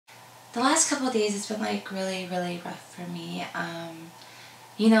The last couple of days, it's been like really, really rough for me.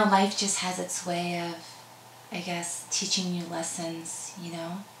 You know, life just has its way of, I guess, teaching you lessons, you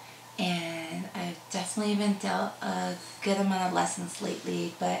know? And I've definitely been dealt a good amount of lessons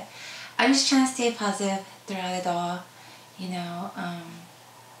lately, but I'm just trying to stay positive throughout it all, you know?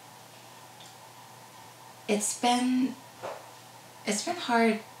 It's been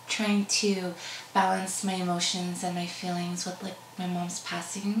hard trying to balance my emotions and my feelings with like my mom's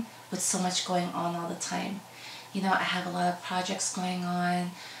passing, with so much going on all the time. You know, I have a lot of projects going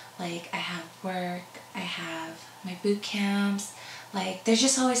on, like I have work, I have my boot camps, like there's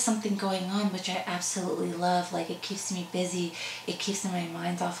just always something going on, which I absolutely love. Like it keeps me busy, it keeps my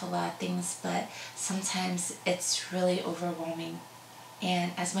mind off a lot of things, but sometimes it's really overwhelming.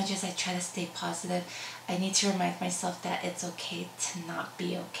 And as much as I try to stay positive, I need to remind myself that it's okay to not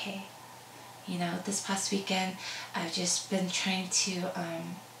be okay. You know, this past weekend, I've just been trying to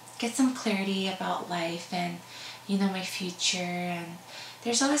get some clarity about life and, you know, my future. And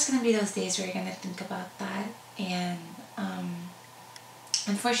there's always going to be those days where you're going to think about that. And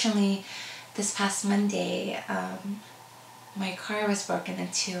unfortunately, this past Monday, my car was broken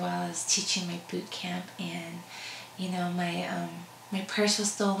into while I was teaching my boot camp, and you know, my purse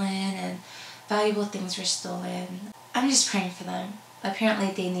was stolen and valuable things were stolen. I'm just praying for them.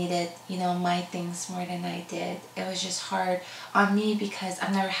 Apparently they needed, you know, my things more than I did. It was just hard on me because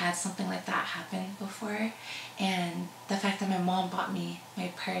I've never had something like that happen before. And the fact that my mom bought me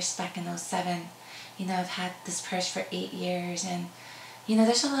my purse back in '07, you know, I've had this purse for 8 years, and you know,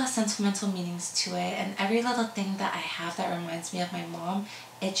 there's a lot of sentimental meanings to it, and every little thing that I have that reminds me of my mom,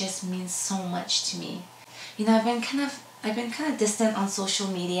 it just means so much to me. You know, I've been kind of distant on social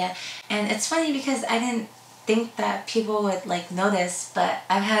media, and it's funny because I didn't think that people would like notice, but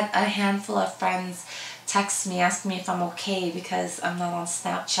I've had a handful of friends text me asking me if I'm okay because I'm not on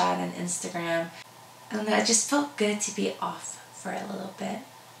Snapchat and Instagram. I don't know, it just felt good to be off for a little bit,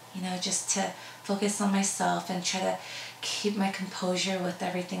 you know, just to focus on myself and try to keep my composure with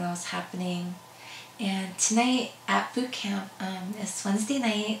everything that was happening. And tonight at boot camp, it's Wednesday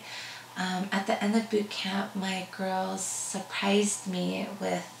night. At the end of boot camp, my girls surprised me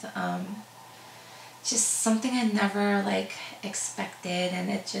with just something I never like expected, and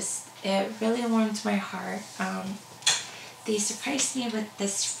it really warmed my heart. They surprised me with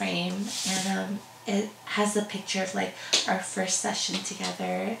this frame, and it has a picture of like our first session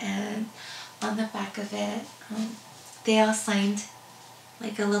together, and on the back of it, they all signed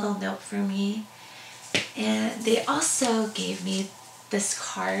like a little note for me, and they also gave me this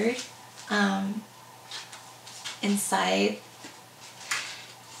card. Inside,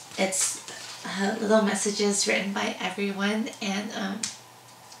 it's little messages written by everyone, and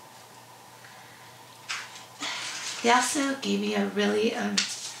they also gave me a really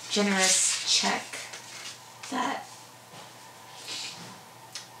generous check that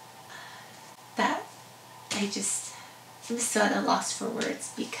I'm so at a loss for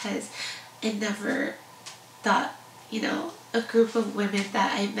words, because I never thought, you know, a group of women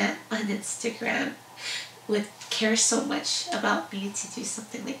that I met on Instagram would care so much about me to do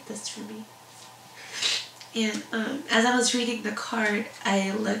something like this for me. And as I was reading the card,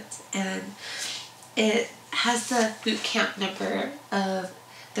 I looked, and it has the boot camp number of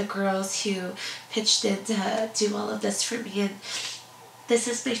the girls who pitched in to do all of this for me. And this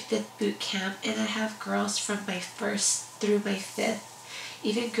is my 5th boot camp, and I have girls from my 1st through my 5th.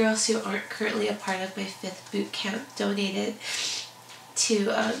 Even girls who aren't currently a part of my 5th boot camp donated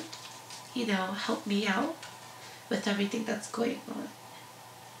to, you know, help me out with everything that's going on.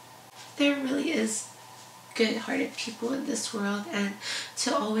 There really is good-hearted people in this world, and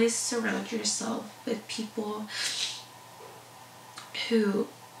to always surround yourself with people who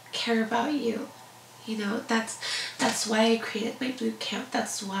care about you. You know, that's why I created my boot camp.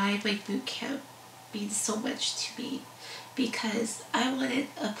 That's why my boot camp means so much to me, because I wanted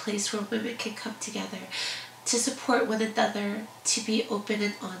a place where women can come together to support one another, to be open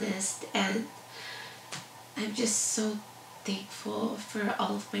and honest. And I'm just so thankful for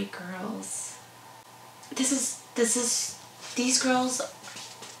all of my girls. These girls,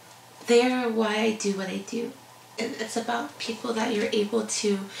 they are why I do what I do. And it's about people that you're able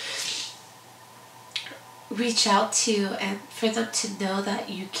to reach out to, and for them to know that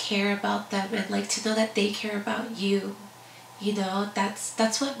you care about them, and like to know that they care about you. You know,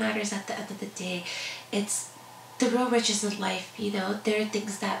 that's what matters at the end of the day. It's the real riches in life, you know. There are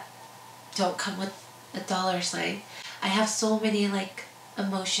things that don't come with a dollar sign. I have so many like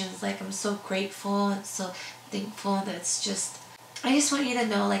emotions, like I'm so grateful and so thankful, and it's just, I just want you to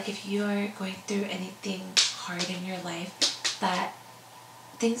know, like, if you are going through anything hard in your life, that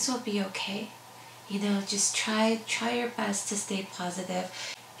things will be okay. You know, just try your best to stay positive,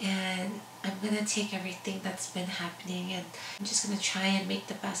 and I'm gonna take everything that's been happening and I'm just gonna try and make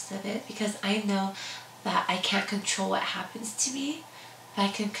the best of it, because I know that I can't control what happens to me, but I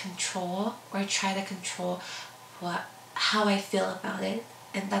can control, or try to control, how I feel about it,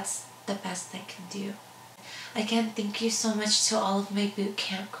 and that's the best I can do. Again, thank you so much to all of my boot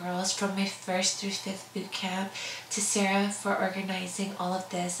camp girls from my first through fifth boot camp, to Sarah for organizing all of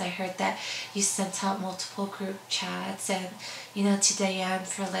this. I heard that you sent out multiple group chats, and you know, to Diane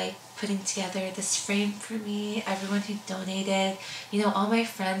for like putting together this frame for me, everyone who donated, you know, all my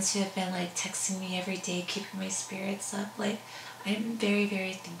friends who have been like texting me every day, keeping my spirits up. Like, I'm very,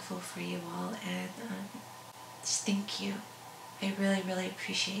 very thankful for you all, and just thank you. I really, really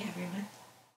appreciate everyone.